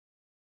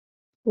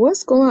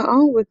What's going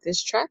on with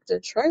this tractor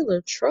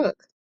trailer truck?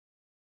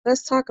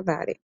 Let's talk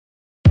about it.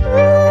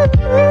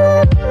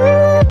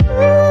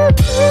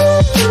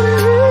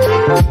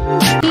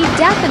 He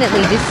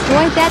definitely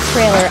destroyed that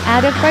trailer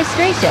out of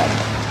frustration.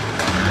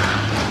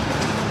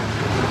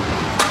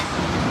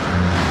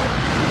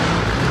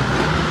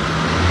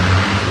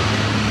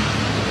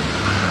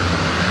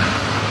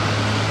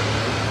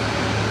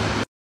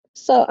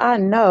 So I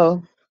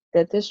know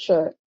that this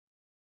truck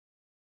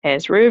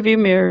has rear view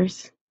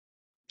mirrors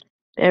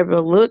that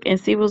will look and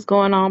see what's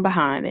going on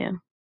behind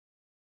him.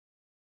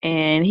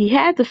 And he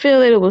had to feel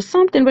that it was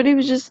something, but he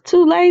was just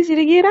too lazy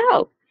to get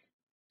out.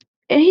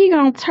 And he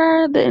gonna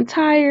tear the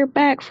entire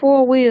back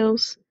four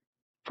wheels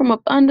from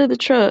up under the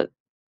truck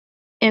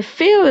and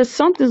feel that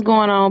something's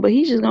going on, but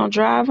he's just gonna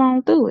drive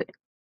on through it.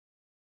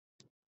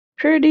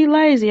 Pretty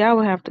lazy, I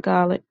would have to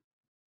call it.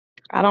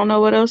 I don't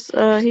know what else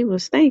he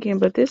was thinking,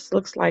 but this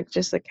looks like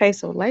just a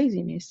case of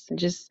laziness.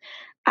 Just,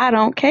 I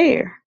don't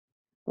care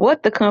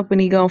what the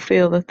company gonna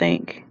feel or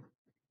think.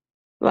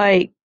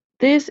 Like,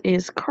 this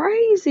is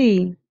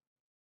crazy.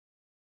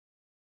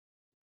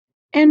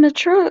 And the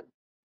truck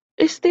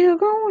is still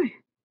going.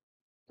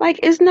 Like,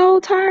 it's no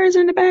tires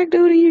in the back,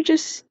 dude, and you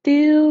just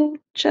still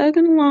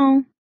chugging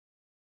along.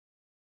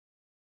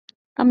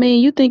 I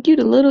mean, you think you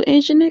the little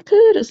engine that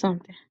could or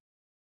something.